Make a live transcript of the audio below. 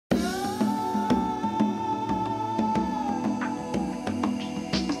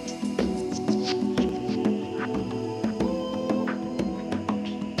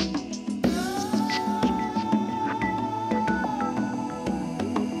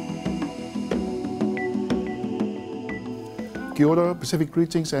Kia ora, Pacific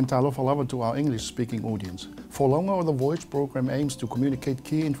greetings and talo Folauga to our English-speaking audience. Folauga or the Voyage program aims to communicate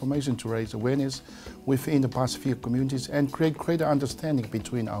key information to raise awareness within the Pacific communities and create greater understanding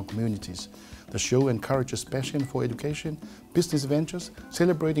between our communities. The show encourages passion for education, business ventures,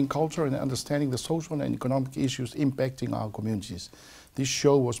 celebrating culture and understanding the social and economic issues impacting our communities. This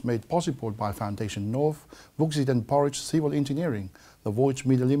show was made possible by Foundation North, Vuxit and Porridge Civil Engineering, the Voyage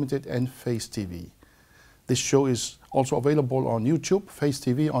Media Limited and Face TV. This show is also available on YouTube, Face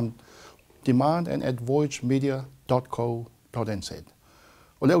TV on demand and at voyagemedia.co.nz.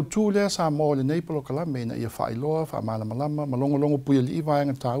 O leo tū lea Samoa le nei polo kalame na ia whailoa, whaamalamalama, malongolongo puia li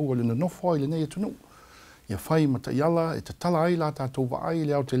iwaenga tāu o le nofo i le nei atunu. Ia whai mata iala e te tala ai la tātou wa ai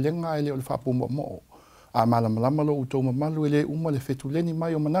leo te lenga ai leo le whapuma mo. A malamalama lo utou mamalu e le uma le whetuleni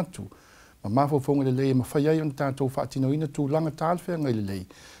mai o manatu. Ma mawhauwhonga le lei ma whai ai on tātou whaatino ina tū langa tālwhea ngai le lei.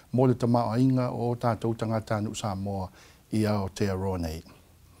 Mo le tamao inga o tātou tangata nu Samoa i ao te aroa nei.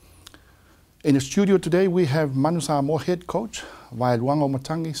 In the studio today we have Manu Samoa head coach, Wailuanga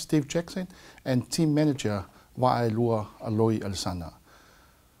Matangi, Steve Jackson, and team manager, Wailua Aloi Alisana.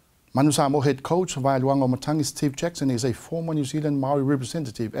 Manu Samoa head coach, Wailuanga Matangi, Steve Jackson, is a former New Zealand Maori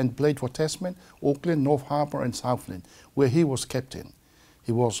representative and played for Tasman, Auckland, North Harbour and Southland, where he was captain.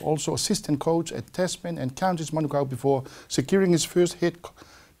 He was also assistant coach at Tasman and Counties Manukau before securing his first head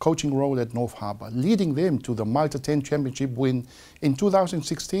coaching role at North Harbour, leading them to the Malta 10 Championship win in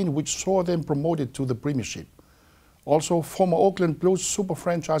 2016, which saw them promoted to the Premiership. Also, former Auckland Blues super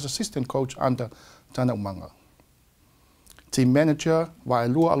franchise assistant coach under Tana Umanga. Team manager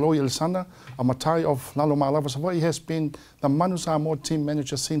Wailua Aloi Alisana, a matai of Nalomalava Savoy, has been the Manu Samoa team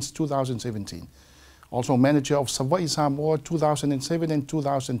manager since 2017. Also manager of Savoy Samoa 2007 and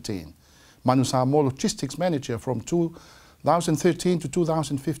 2010. Manu Samoa logistics manager from 2013 to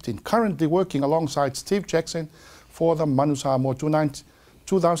 2015, currently working alongside Steve Jackson for the Manu Samoa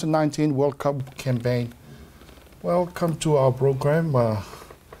 2019 World Cup campaign. Welcome to our program,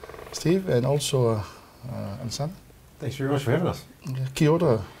 Steve, and also Alisana. Thanks very much for having us. Kia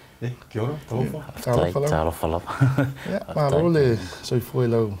ora. Yeah, kia ora. Talofa. Talofa. Yeah, marole so foi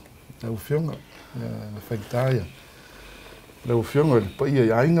lau fionga. Na whaitaia. Lau fionga, pa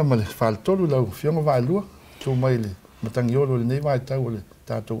ia ainga ma le whaletolu lau fionga Wailua. Tō mai le matangi olo le nei vai tau le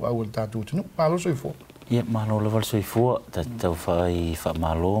tātou au le tātou tunu. Malo soifo. Ia, malo le wal soifo. Tātou whai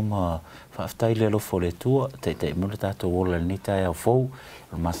whamalo ma whaftai le lofo le tua. Te mula tātou ola le nitai au fau.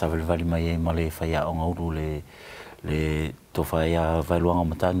 Masa vali mai e ma le whai a onga uru le tō whai a Wailuanga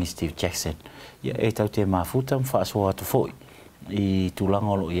Matangi Steve Jackson. Ia, e tau te mafuta mwhaasoa atu foi. I tūlanga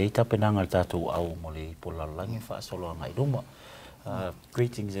olo i e tapenanga le tātou au mo le polalangi whaasolo a ngai ruma.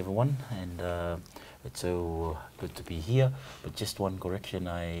 Greetings everyone, and it's so good to be here. But just one correction,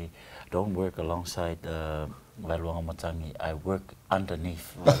 I don't work alongside Wailuanga Matangi. I work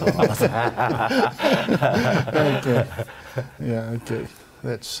underneath Wailuanga Matangi. Okay. Yeah, okay.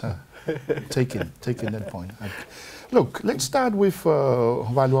 That's taken that point. Look, let's start with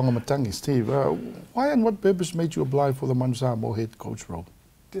Wailuanga Matangi. Steve, why and what purpose made you apply for the Manu Samoa head coach role?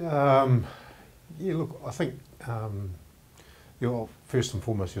 Yeah, look, I think first and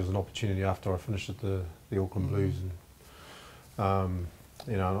foremost, it was an opportunity after I finished at the Auckland Blues, and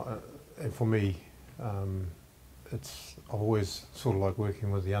and for me, I've always sort of liked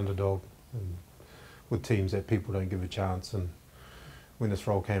working with the underdog and with teams that people don't give a chance. And when this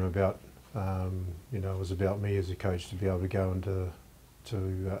role came about, it was about me as a coach to be able to go into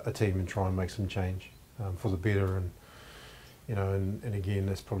a team and try and make some change for the better. And and again,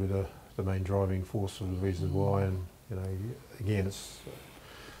 that's probably the main driving force of the reasons why. And again, it's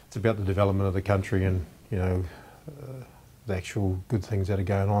about the development of the country and the actual good things that are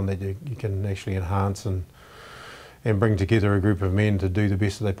going on that you can actually enhance and bring together a group of men to do the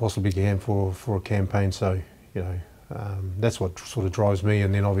best that they possibly can for a campaign. So that's what sort of drives me.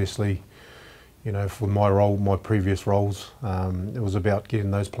 And then obviously, for my previous roles, it was about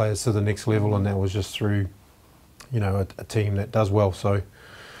getting those players to the next level, and that was just through a team that does well. So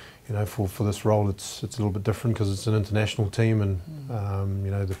for this role, it's a little bit different because it's an international team, and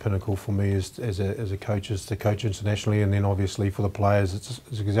the pinnacle for me is as a coach is to coach internationally, and then obviously for the players,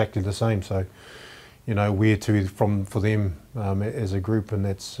 it's exactly the same. So where to for them as a group, and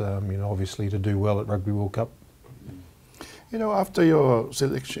that's obviously to do well at Rugby World Cup. After your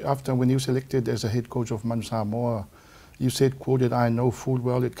selection, when you selected as a head coach of Manu Samoa, you said, quoted, "I know full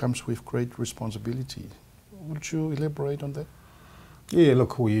well it comes with great responsibility." Would you elaborate on that? Yeah,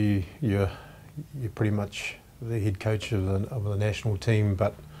 look, you're pretty much the head coach of the national team,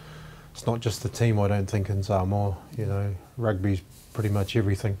 but it's not just the team. I don't think in Samoa. Rugby's pretty much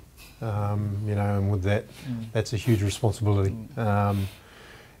everything. You know, and with that, that's a huge responsibility.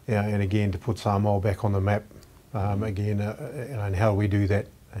 Yeah, and again, to put Samoa back on the map, again, you know, and how we do that,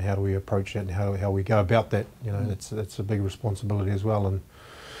 and how do we approach that, and how we go about that, you know, that's a big responsibility as well. And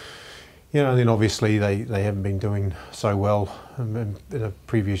you know, then obviously they haven't been doing so well in the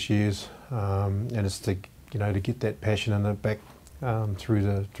previous years, and it's to, you know, to get that passion in it back through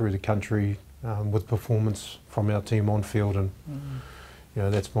the country with performance from our team on field, and you know,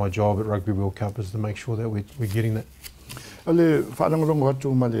 that's my job at Rugby World Cup, is to make sure that we're getting that. Ale whanangorongo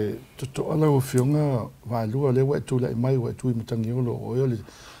atu ma le toto ala o whiunga wālua le wai tūlai mai wai tui matangi olo o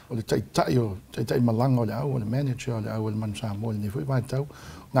le tai malanga o le au o le manager o le au o le Manu Samoa ni fui vai tau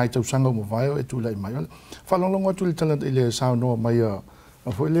ngai tau sanga o mawai o e tūlai mai ole whanangorongo atu le tala i le sao noa mai a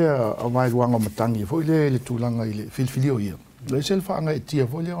fui le a vai ruanga matangi fui le tūlanga i le filfilio ia le sel whaanga e tia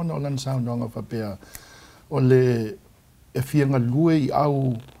fui le ona o lan sao noa whapea o le e whianga lue i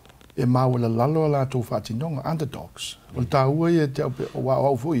au e mau la lalo la tō whātinonga, underdogs. O tā ua e te o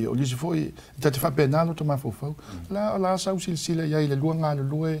wau fui, o lisi fui, te whape nalo tō mawhau. La sau sila ia i le lua ngā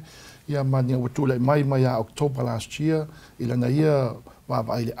lue, ia mani o tūlai mai a October last year, i lana ia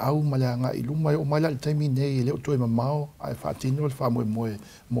wawa i le au, ma le ngā i lumai, o mai la le taimi nei, i le o tō e mamao, a e whātino, le whamoe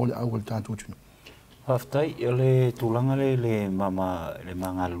mo le au le tātou tunu. Haftai, o le tūlanga le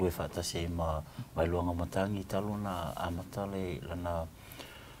mga lue whātase mai luanga matangi talo na amata le lana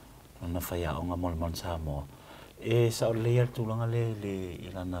na whaia o ngā Manu Samoa. E sao lea tūlanga le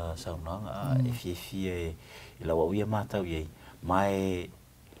i lana saunanga e fie i lawa uia mātau iei. Mai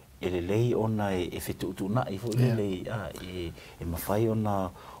e le lei ona e whetu na i fo le lei e mawhai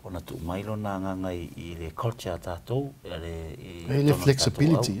ona tu mailo na ngangai i le culture tātou. E le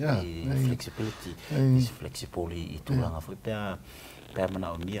flexibility, flexibility. Is flexible i tūlanga fo. Pea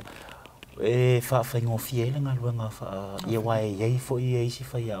mana o mia. E whaingo fiele ngā luenga ia wae iei fo ia isi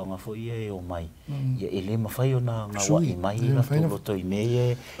whaia o ngā fo ia e o mai. Ia e le mawhai o ngā wai mai i ngā tōroto i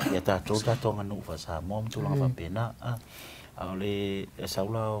mei ia tātou ngā nuwa Samoa mtulanga whapena. A le e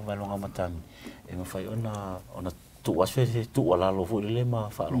saula o wailonga matangi. E mawhai o na tua swe tua lalo fo le ma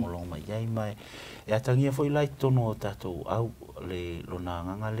whaalongolong mai iei mai. E atangia fo i lai tono tātou au le lona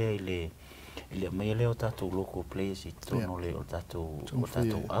nganga lea i le mai leo tātou local players i tono le o tātou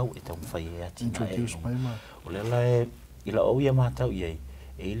au e tau mwhai e ati mai. O le la i la au ia mātau iei,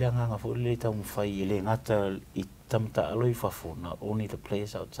 e i le nganga fo le tau mwhai i le ngata i tamta alo i whafo, not only the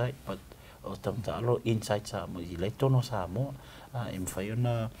players outside, but o tamta alo inside Samoa, i le tono Samoa, e mwhai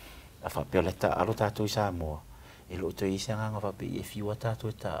ona a whapeo le ta alo tātou i Samoa. E lo to i se nganga whape i e fiua tātou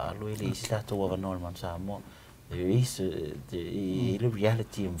e ta alo i le isi tātou wawanoa le Manu Samoa. There is the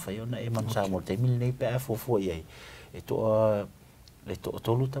reality of Fiona Eman Samoa te mil nei pe fo iei e to le to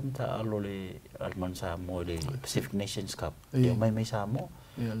tolu tam ta alo le Manu Samoa le Pacific Nations Cup e mai Samoa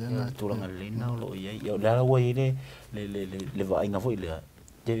le tulanga le na lo iei yo la wa le va inga foi le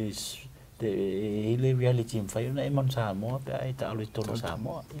there is the reality of Fiona Eman Samoa pe ai ta alo to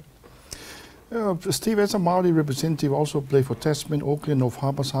Samoa. Steve, as a Maori representative, also play for Tasman, Auckland, North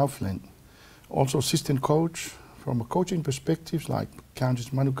Harbour, Southland. Also assistant coach from a coaching perspective, like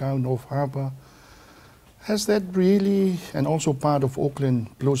counties Manu, North Harbour. Has that really, and also part of Auckland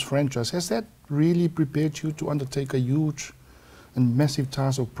Blues franchise, has that really prepared you to undertake a huge and massive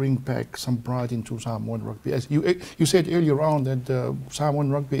task of bring back some pride into Samoan rugby? As you said earlier on that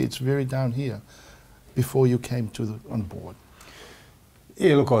Samoan rugby, it's very down here before you came on board.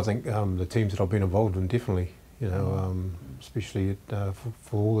 Yeah, look, I think the teams that I've been involved in, definitely, you know, especially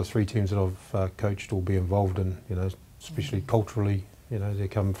for all the three teams that I've coached or be involved in, you know, especially culturally, you know, they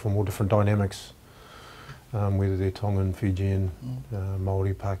come from all different dynamics, whether they're Tongan, Fijian,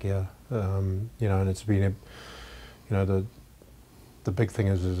 Māori, Pākehā, you know, and it's been, you know, the big thing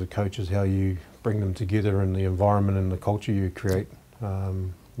is as a coach is how you bring them together in the environment and the culture you create, you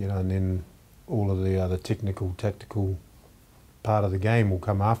know, and then all of the other technical, tactical part of the game will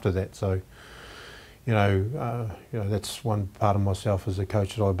come after that. So, you know, that's one part of myself as a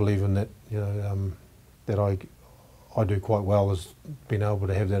coach that I believe in, that, you know, that I do quite well, is being able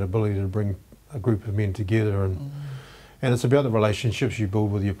to have that ability to bring a group of men together, and it's about the relationships you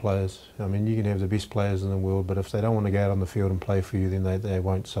build with your players. I mean, you can have the best players in the world, but if they don't want to go out on the field and play for you, then they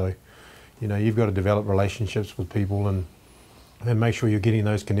won't. So, you know, you've got to develop relationships with people and make sure you're getting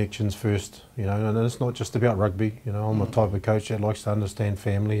those connections first. You know, and it's not just about rugby. You know, I'm the type of coach that likes to understand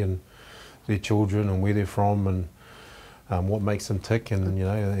family and their children and where they're from and what makes them tick, and you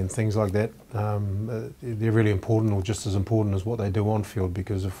know, and things like that. They're really important, or just as important as what they do on field,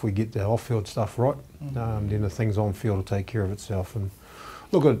 because if we get the off-field stuff right, then the things on field will take care of itself. And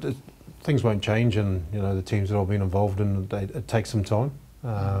look, things won't change, and you know the teams that I've been involved in, it takes some time.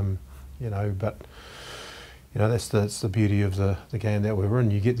 You know, but you know that's the beauty of the game that we're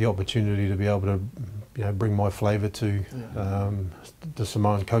in. You get the opportunity to be able to, you know, bring my flavour to the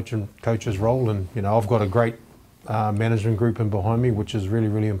Samoan coach's role, and you know I've got a great management group in behind me, which is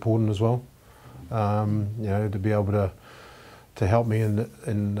really important as well. You know, to be able to help me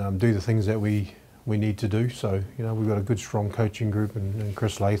and do the things that we need to do. So you know we've got a good strong coaching group, and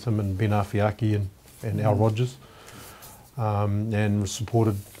Chris Latham and Ben Afiaki and Al Rogers, and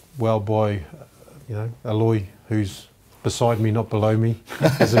supported well by you know Aloy, who's beside me, not below me,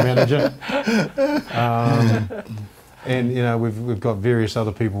 as a manager. And you know we've got various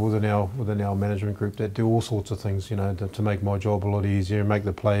other people within our management group that do all sorts of things, you know, to make my job a lot easier and make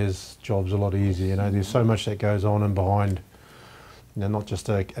the players' jobs a lot easier. You know, there's so much that goes on and behind, you know, not just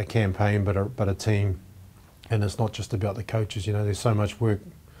a campaign but a team, and it's not just about the coaches. You know, there's so much work,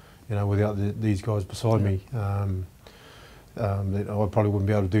 you know, without these guys beside me, that I probably wouldn't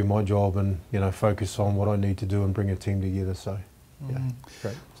be able to do my job and you know focus on what I need to do and bring a team together. So yeah,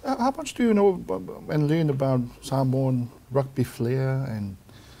 great. How much do you know and learn about Samoan rugby flair and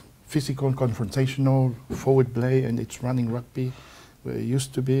physical and confrontational forward play and its running rugby where it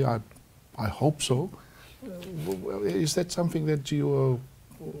used to be? I hope so. Is that something that you are,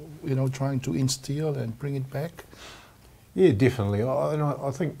 you know, trying to instill and bring it back? Yeah, definitely.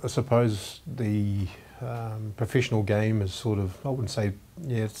 I suppose the professional game is sort of, I wouldn't say,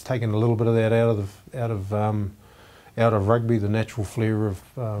 yeah, it's taken a little bit of that out of rugby, the natural flair of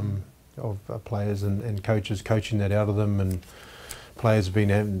players and coaches coaching that out of them, and players have been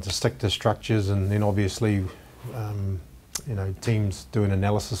having to stick to structures, and then obviously you know teams doing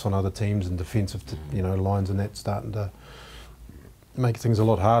analysis on other teams and defensive you know lines, and that's starting to make things a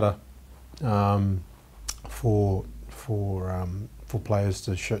lot harder for players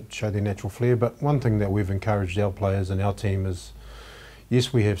to show their natural flair. But one thing that we've encouraged our players and our team is,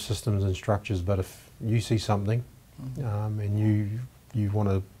 yes, we have systems and structures, but if you see something and you want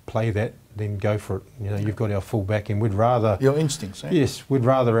to play that, then go for it. You know, you've got our full backing. We'd rather your instincts. Yes, we'd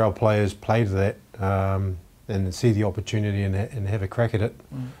rather our players play to that and see the opportunity and have a crack at it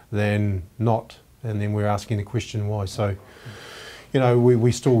than not. And then we're asking the question why. So, you know,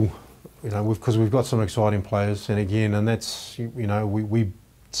 we still, you know, because we've got some exciting players, and again, and that's, you know, we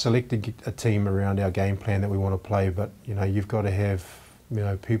selected a team around our game plan that we want to play, but you know, you've got to have, you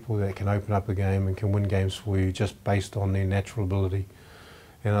know, people that can open up a game and can win games for you just based on their natural ability.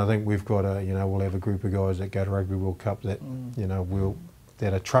 And I think we've got you know, we'll have a group of guys that go to Rugby World Cup that, you know,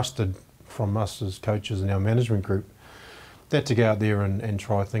 that are trusted from us as coaches in our management group, that to go out there and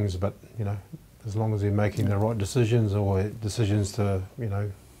try things, but, you know, as long as they're making the right decisions, or decisions to, you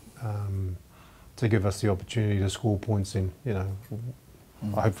know, to give us the opportunity to score points in, you know,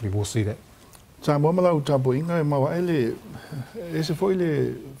 hopefully we'll see that. Samoa malau taboinga e mawa ele se foi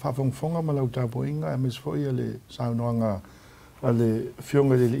le whawhongwhonga malau taboinga e mes foi le saunoanga ale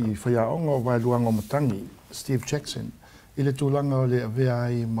fionga le I whaiaonga o wailuanga o matangi Steve Jackson ile tūlanga o le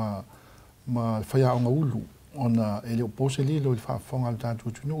aveai ma whaiaonga ulu ona ele o pose li lo le whawhonga le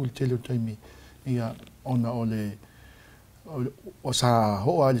tātou tunu le tele o taimi ia ona o le o sa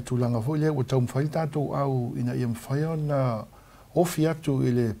hoa le tūlanga foi le o tau mwhai tātou au ina ia mwhai ona ofi atu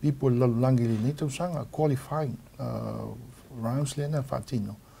ile people lalulangi le nei tausanga qualifying rounds le na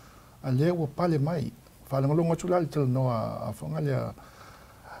whatino a le o pale mai whalangalonga tula le tala noa a whanga le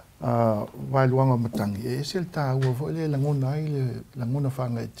wailuanga matangi e se le tā ua fo le langona ai le langona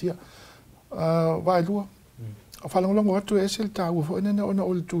whanga e tia wailua a whalangalonga atu e se le tā ua fo ina ona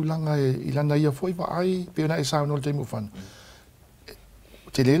o le tūlanga I lana ia fo I wa ai pe ona e sauna o le taimu whana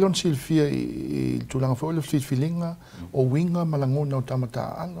te lelon silfia I tūlanga fo le filinga o winga malangona o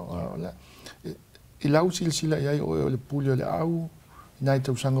tamata alo I lau silsila I ai o le puli o le au nai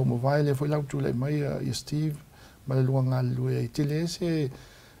tausanga o mawai le fo lau tūlai mai I Steve ma le luanga lue te le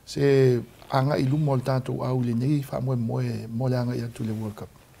se anga I lumo le tātou au le nei wha mo le anga I atu le World Cup.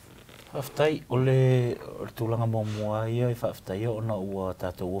 Whaftai o le tūlanga momoa ia I whaftai o na ua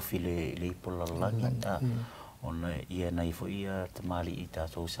tātou ofi le ipola langi. Ona ia nei fo ia tamali I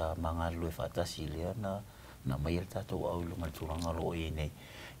tātou sa manga lue whaatasi lea na mai le tātou au lunga tūlanga lo I nei.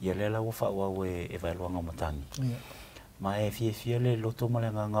 Ia le lau whaua e wailuanga matangi. Ma e fia le loto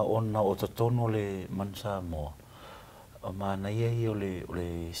malenganga ona o totono le mansa moa. Ma na ia I o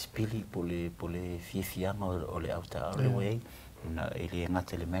le spili po le fianga o le auta au le wei. Na ele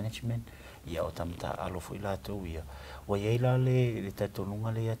ngate le management. Ia o tamata alo fo I lātou ia. Wa ia ila le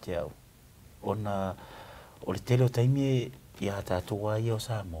tātonunga le ia te au. Ona o le tele o taimi ia tātou ai o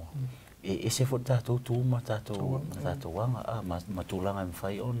Samoa. E se fo tātou tūma tātou anga. Ma tūlanga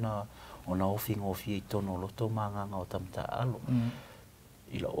mwhai ona ona ofi ngofi I tono loto manganga o tamta alo.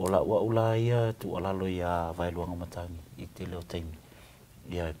 Ila ola wa ula ia tu alalo ia vailuanga matangi I te leo taimi.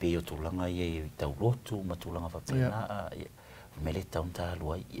 Ia pe o tulanga ia I tau lotu matulanga whapena mele taunta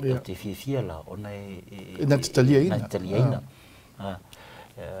alua ia te fia la ona ina te talia ina.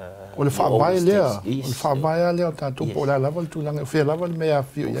 O le whaavai lea o tātou po la lava tūlanga, whea lava le mea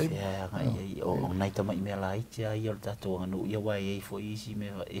whio iai. O nei tamai mea la itea ia o tātou anganu ia wai ei fo isi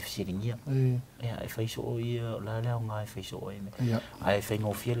me e fisiringia. Ia e whaiso o ia la lea o ngā e whaiso o e me. Ai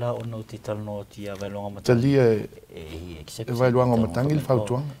whaingo whia la o no te talno ti a Vailuanga Matangi. Talia e Vailuanga Matangi le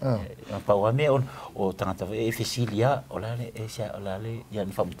whautuanga. Pau a mea o tangata e fisilia o la le e sia o la le ia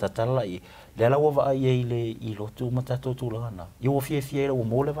ni whamutatala I le ala wa ai e le I lotu matato tūlanga. Ia o fie o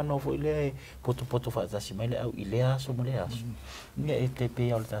mole vano fo ile poto whaatasi mai le au I le aso mo le aso. Ia e te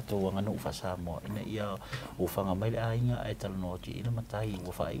pea o le tātou anganu wha Samoa. Ina ia o whanga mai le a inga e talano ti ina matai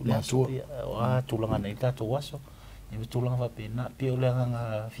o wha i le aso. O a tūlanga nei tātou aso. Ia tūlanga wha pena. Pea o le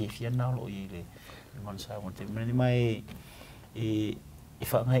anga fie nao lo I le Manu Samoa. Te mene mai e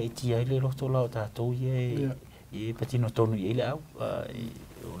whanga e tia I le roto lao tātou ia e patino tonu I le au.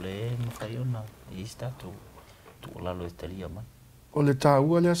 O le mawhai ona I tātou. Tu lalo e talia mai. O le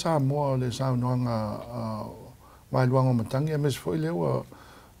tāua lea Samoa o le saunoanga Vailuanga Matangi, mes foi lea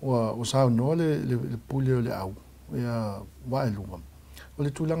o saunoa le pule o le au. Ia Vailua. O le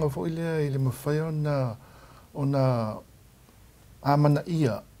tūlanga foi lea I le mawhai ona amana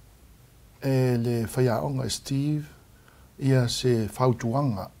ia e le whaiaonga Steve ia se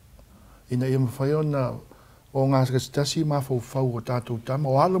whautuanga. Ina ia mawhai ona o ngā sakatasi mawhau o tātou tama.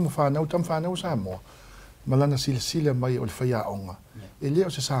 O alo mawhanau tam whanau Samoa. Malana sila mai o le whaiaonga. E leo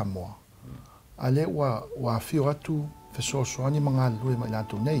se Samoa. A le wa whio atu whesoasoani mga lue mai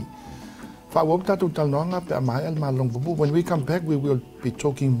lātou nei. Whauau tātou talnoanga pe a mai al malong bubu. When we come back, we will be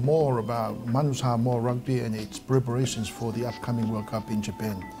talking more about Manu Samoa rugby and its preparations for the upcoming World Cup in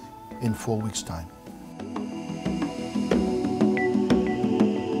Japan in 4 weeks' time.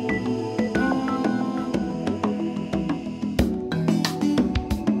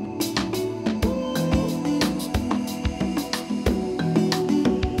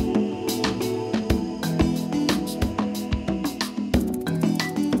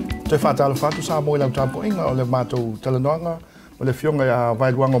 Te whātala whātu Samoa I lau tāpo inga o le mātou talanoanga, o le whionga a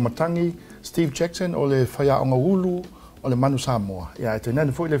Vailuanga Matangi, Steve Jackson o le whaiaonga ulu o le Manu Samoa. Ia e te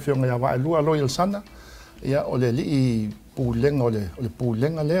nani fwoi le whionga a Vailua Loyal Sana, ia o le lii pūlenga o le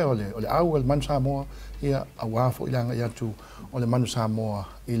pūlenga lea o le au o le Manu Samoa, ia a wāfo I langa iatu o le Manu Samoa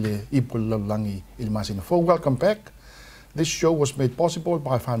I le ipulalangi I le masina. For welcome back. This show was made possible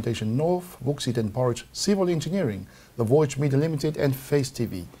by Foundation North, Vuxit and Porridge Civil Engineering, the Voyage Media Limited and Face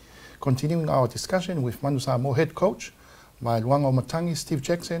TV. Continuing our discussion with Manu Samoa head coach, Vailuanga Matangi, Steve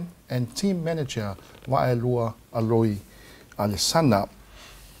Jackson, and team manager, Vailua Aloi Alessana.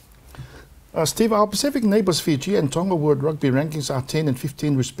 Steve, our Pacific neighbors Fiji and Tonga World Rugby rankings are 10 and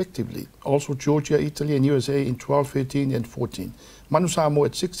 15 respectively. Also Georgia, Italy and USA in 12, 13 and 14. Manu Samoa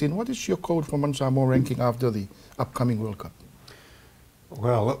at 16. What is your code for Manu Samoa ranking after the upcoming World Cup?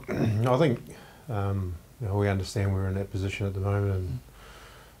 Well, I think we understand we're in that position at the moment, and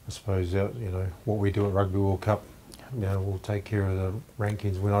I suppose what we do at Rugby World Cup, we'll take care of the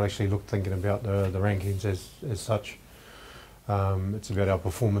rankings. We're not actually thinking about the rankings as such. It's about our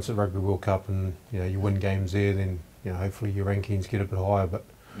performance at Rugby World Cup, and you win games there, then hopefully your rankings get a bit higher. But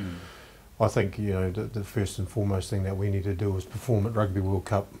I think the first and foremost thing that we need to do is perform at Rugby World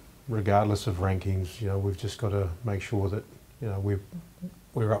Cup, regardless of rankings. We've just got to make sure that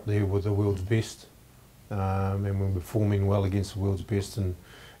we're up there with the world's best, and we're performing well against the world's best and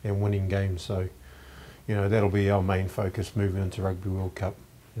winning games. So that'll be our main focus moving into Rugby World Cup.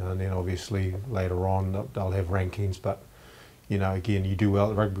 And then obviously later on they'll have rankings, but again, you do well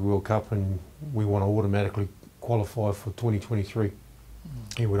at Rugby World Cup and we want to automatically qualify for 2023.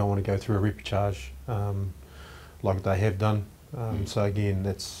 And we don't want to go through a repechage like they have done. So again,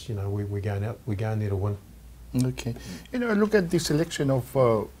 that's we're going there to win. Okay. Look at the selection of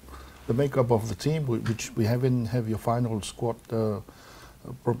the makeup of the team, which we haven't have your final squad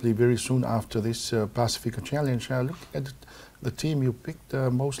probably very soon after this Pacifica Challenge. Look at the team you picked,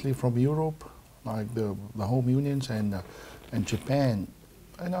 mostly from Europe, like the home unions and Japan.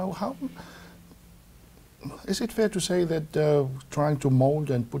 How is it fair to say that trying to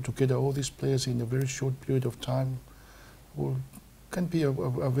mold and put together all these players in a very short period of time can be a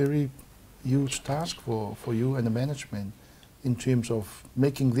very huge task for you and the management in terms of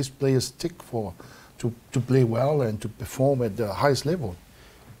making these players stick to play well and to perform at the highest level?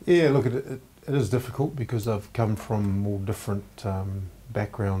 Yeah, look, it is difficult because they've come from all different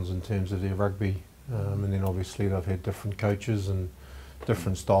backgrounds in terms of their rugby, and then obviously they've had different coaches and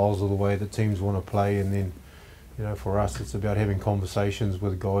different styles of the way that teams want to play, and then for us it's about having conversations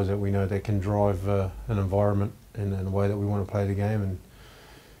with guys that we know that can drive an environment and the way that we want to play the game,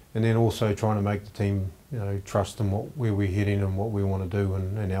 and then also trying to make the team trust in where we're heading and what we want to do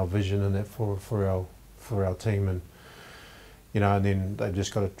and our vision and that for our team, and and then they've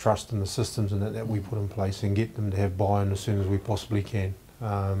just got to trust in the systems and that we put in place and get them to have buy-in as soon as we possibly can.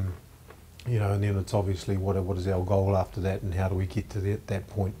 And then it's obviously what is our goal after that and how do we get to that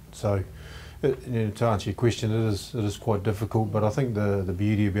point. So to answer your question, it is quite difficult, but I think the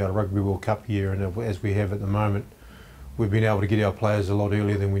beauty about a Rugby World Cup year, and as we have at the moment, we've been able to get our players a lot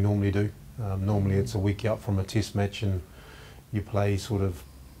earlier than we normally do. Normally it's a week out from a test match and you play sort of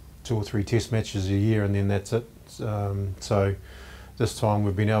 2 or 3 test matches a year and then that's it. So this time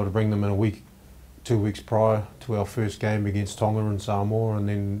we've been able to bring them in a week, 2 weeks prior to our first game against Tonga and Samoa, and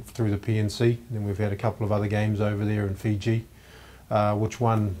then through the PNC. And then we've had a couple of other games over there in Fiji, which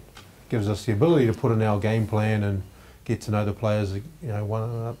one gives us the ability to put in our game plan and get to know the players,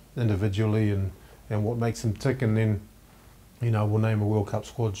 one individually and what makes them tick, and then we'll name a World Cup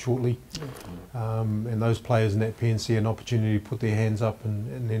squad shortly, and those players in that PNC an opportunity to put their hands up,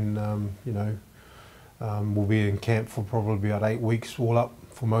 and then we'll be in camp for probably about 8 weeks all up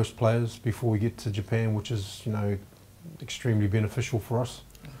for most players before we get to Japan, which is extremely beneficial for us.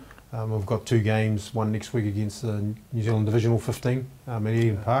 We've got 2 games, one next week against the New Zealand Divisional 15 at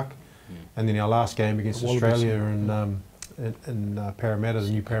Eden Park, and then our last game against Australia in Parramatta, the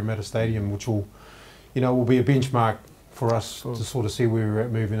new Parramatta Stadium, which will be a benchmark for us to sort of see where we're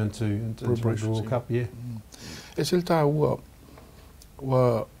at moving into the World Cup. E se ta ua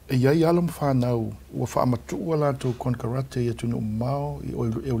ia alam whanau ua whaamatu ua lātou kon karate i tunu mao i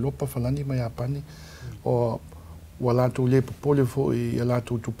Europa whalani mai apani o ua lātou le popole fo i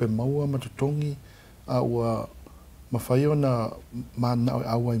lātou tupe maua matutongi a ua mawhai ona mana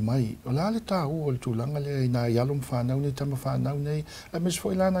awai mai o la le tā ua o le tūlanga le na i alam whanau nei tama whanau nei a mis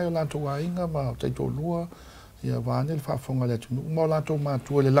fo i lana i o lātou ainga ma teito lua ia vāne le whaafonga le tunu mo lātou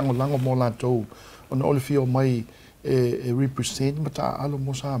mātua le lango mo lātou ona ole fio mai e represent mata alo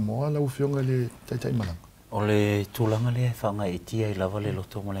mo Samoa lau fionga le taitai malanga. O le tūlanga le whanga e tia i lava le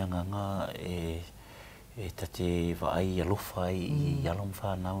loto mo le nganga e tate vaai alofa i alom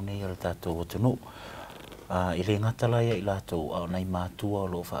whanau nei ala tātou o tunu. I le ngatala ia i lātou au nei mātua o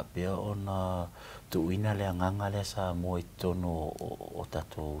lo whapea o na tuina le nganga le Samoa i tono o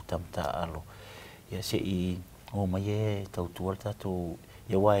tātou tamta alo. Ia se i o mai e tautua tātou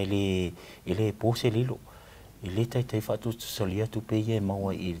ia wā ele pose lilo. I le taitai whatu salia tupe ia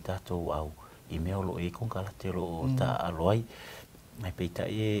maua i tātou au. I mea o lo e kongkala te lo tā aloai. Mai peita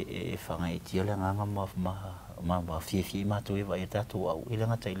e whanga e tia le nganga ma fie mātou e vai e tātou au. I le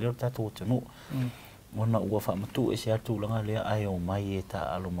ngata i leo tātou o tanu. Mona ua whamatu e se atu langa lea ai o mai e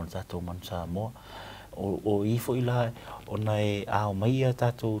tā alo mo tātou man Samoa. O i fo i la o nei ao mai a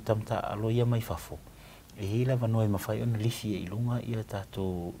tātou tamta alo ia mai fafo. E hila vanoi mawhai ona lifi e ilunga i le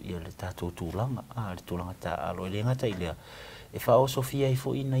tātou tūlanga. Le tūlanga tā alo e le ngata i lea. E whao Sofia i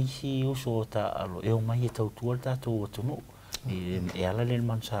fo i na isi uso o tā alo. E o mai e tautua le tātou o tunu. E ala le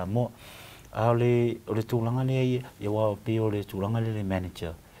man Samoa. O le tūlanga lea i wao pe o le tūlanga le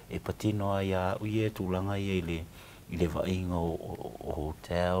manager. E patino ai a ui e tūlanga i le vainga o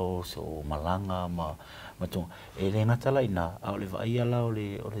hotels, o malanga, ma tonga. E le ngatala ina, au le vai ala o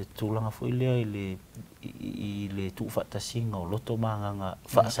le tūlanga fo i lea i le tūwhatasinga o loto manganga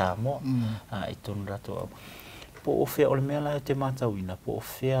wha Samoa. I tonu rato au. Po o whea o le mea lai o te mātau ina, po o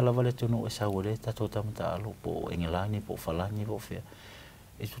whea lava le tono e sauare tato tamata alo, po engelani, po falani, po whea.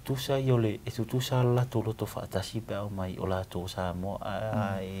 E tutusa i ole, e tutusa lato loto whaatasi pe au mai o lato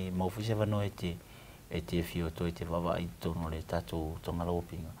Samoa, e maufise wano e te fioto, e te wawa i tono le tato tonga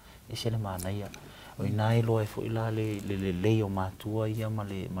laopinga. E sene mānaia. O ina e loa e fo ila le leo mātua ia ma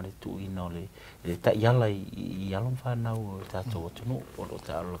le tuina o le ta iala i alon whanau o tato o tunu o lo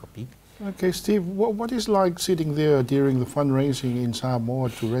ta alo kapi. Okay, Steve, what is like sitting there during the fundraising in Samoa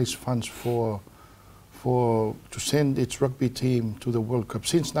to raise funds to send its rugby team to the World Cup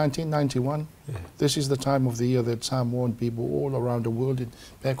since 1991? This is the time of the year that Samoan people all around the world,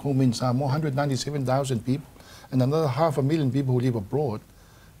 back home in Samoa, 197,000 people, and another 500,000 people who live abroad.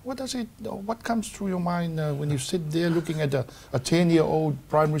 What comes through your mind when you sit there looking at a 10-year-old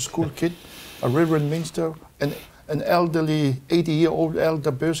primary school kid, a Reverend Minister, an elderly 80-year-old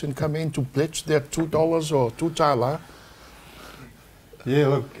elder person come in to pledge their $2 or 2 tala? Yeah,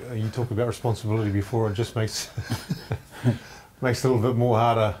 look, you talk about responsibility before, it just makes makes it a little bit more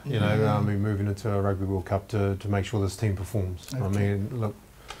harder, you know, moving into a Rugby World Cup to make sure this team performs. Okay. I mean, look,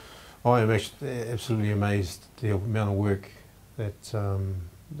 I am actually absolutely amazed the amount of work that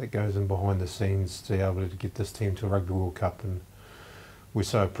that goes in behind the scenes to be able to get this team to a Rugby World Cup, and we're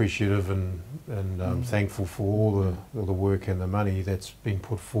so appreciative and thankful for all the work and the money that's been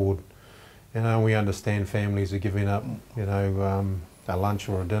put forward. You know, we understand families are giving up, you know, a lunch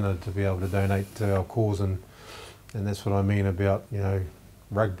or a dinner to be able to donate to our cause, and that's what I mean about, you know,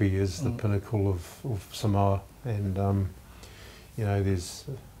 rugby is the pinnacle of Samoa, and you know, there's,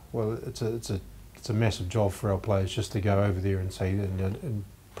 well, it's a massive job for our players just to go over there and say, and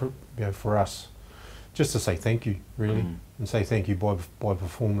you know, for us, just to say thank you, really, and say thank you by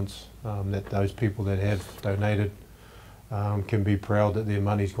performance, that those people that have donated can be proud that their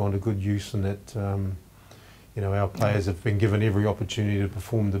money's gone to good use, and that you know, our players have been given every opportunity to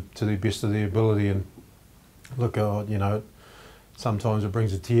perform to the best of their ability. And look, you know, sometimes it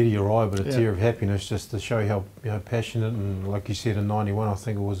brings a tear to your eye, but a tear of happiness just to show how, you know, passionate, and like you said, in '91 I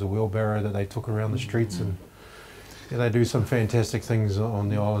think it was a wheelbarrow that they took around the streets, and yeah, they do some fantastic things on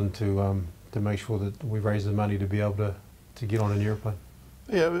the island to make sure that we raise the money to be able to get on an airplane.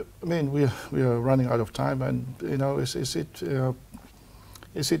 Yeah, I mean, we are running out of time, and you know, is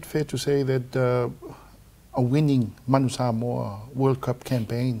it fair to say that a winning Manu Samoa World Cup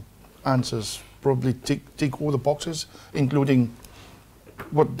campaign answers probably tick all the boxes, including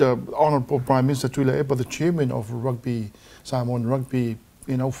what the Honourable Prime Minister Tuila Eba, the chairman of Rugby, Samoan Rugby,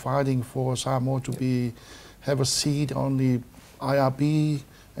 you know, fighting for Samoa to have a seat on the IRB,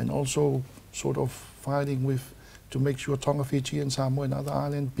 and also sort of fighting to make sure Tonga, Fiji and Samoa and other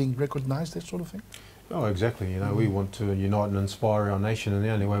islands being recognised, that sort of thing? Oh, exactly. You know, we want to unite and inspire our nation, and the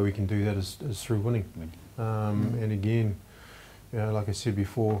only way we can do that is through winning. And again, you know, like I said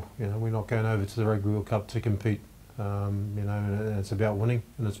before, you know, we're not going over to the Rugby World Cup to compete. You know, and it's about winning,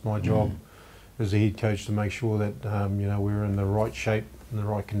 and it's my job as a head coach to make sure that you know, we're in the right shape, in the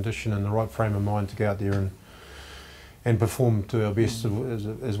right condition, and the right frame of mind to go out there and perform to our best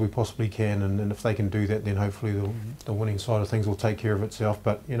as we possibly can. And if they can do that, then hopefully the winning side of things will take care of itself.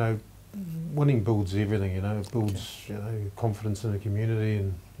 But you know, winning builds everything. You know, it builds, you know, confidence in the community,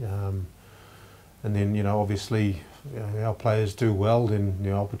 and then, you know, obviously, you know, our players do well, then, you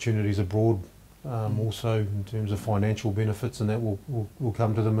know, opportunities abroad also in terms of financial benefits, and that will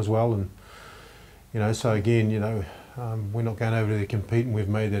come to them as well. And you know, so again, you know, we're not going over there to compete, and we've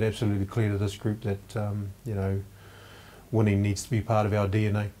made that absolutely clear to this group that you know, winning needs to be part of our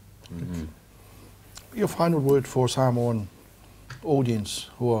DNA. Your final word for Samoan audience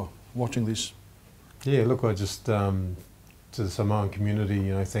who are watching this? Yeah, look, I just to the Samoan community,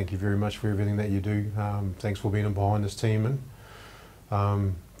 you know, thank you very much for everything that you do. Thanks for being behind this team,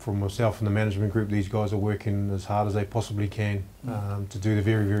 and from myself and the management group, these guys are working as hard as they possibly can to do the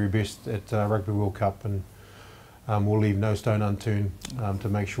very, very best at Rugby World Cup, and we'll leave no stone unturned to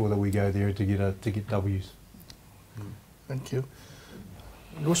make sure that we go there to get W's. Thank you.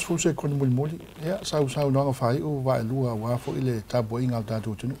 Los fuse kon muli ya sau nanga fai o wa lua wa fo ile tabo inga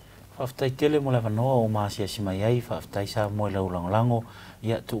tatu tunu. Whaftai tele mo lewa noa o maasia si mai ai, whaftai sa moe lau lango,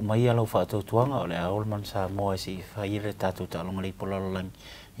 ia tu mai alau whātou tuanga o le aolman sa moe si whaire tātou tālonga li polalolangi,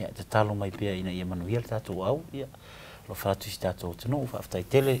 ia te talo mai pia ina ia manuia le tātou au, ia lo whātou si tātou tunu, whaftai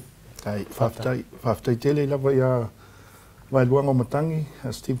tele. Whaftai tele lawa ia vai luanga matangi,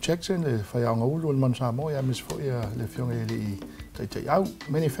 Steve Jackson, le whaiaonga ulu o le Manu Samoa, ia mis fo ia le fionga i te au.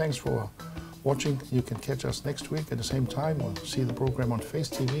 Many thanks for watching. You can catch us next week at the same time, or see the program on Face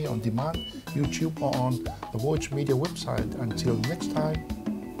TV, on demand, YouTube, or on the Voyage Media website. Until next time,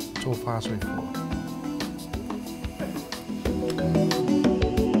 so far so far.